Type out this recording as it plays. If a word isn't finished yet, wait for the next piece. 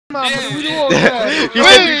Weedwalker! Io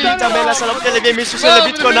sei ta me la salotta le miei su le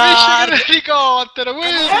bitconar! L'elicottero,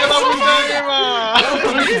 guarda la puttana!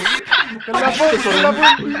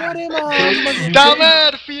 Ta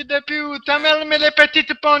mère, fille de pute! Ta mère met les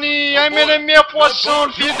petites ponies! Elle met les meilleurs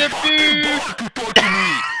poissons, fille de pute!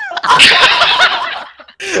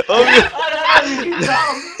 Oh mio...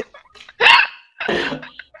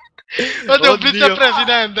 Guarda, Brizz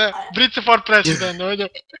presidente! Brizz for president, guarda!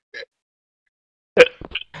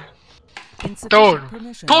 Talk,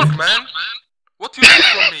 man! What you need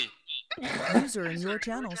from me? User in your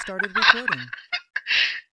channel started recording.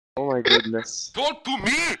 Oh my goodness. Talk to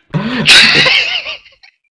me!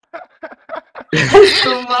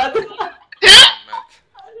 So mad.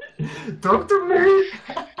 Talk to me.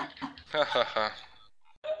 Hahaha.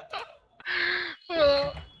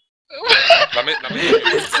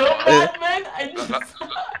 So bad, man.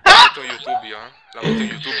 La metto YouTube io, La metto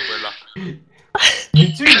YouTube quella.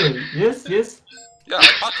 YouTube? Yes, yes. Yeah, I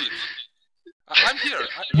bought it. I'm here.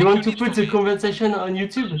 You want to put the conversation on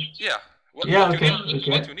YouTube? Yeah. What okay,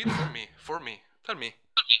 What you need from me? For me. Tell me.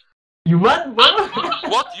 You mad, bro?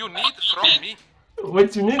 What you need from me?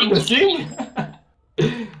 What you need? Nothing?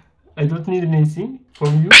 I don't need anything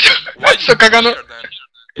from you. Sto cagando...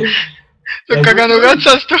 Sto cagando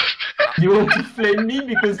cazzo a sto... You want to flame me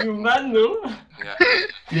because you mad, no? Yeah.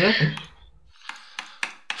 Yeah?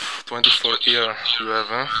 24 years you have,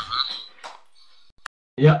 huh?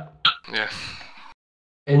 Yeah. Yeah.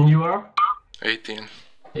 And you are? 18.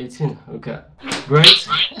 18, okay. Great.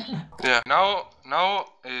 Yeah. Now,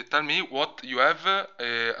 tell me what you have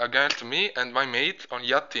against me and my mate on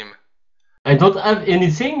your team. I don't have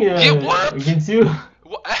anything what? against you.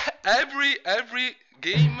 Every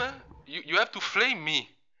game, you have to flame me.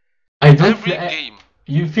 I don't. Every game.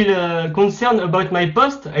 You feel concerned about my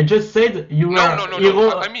post? I just said you were hero.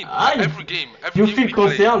 No. I mean, every game. You feel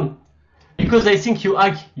concerned because I think you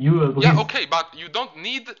hack. Brizz. Yeah, okay, but you don't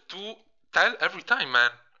need to tell every time, man.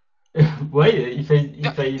 Why? If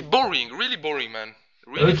I... Boring, really boring, man.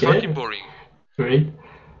 Really fucking boring. Great.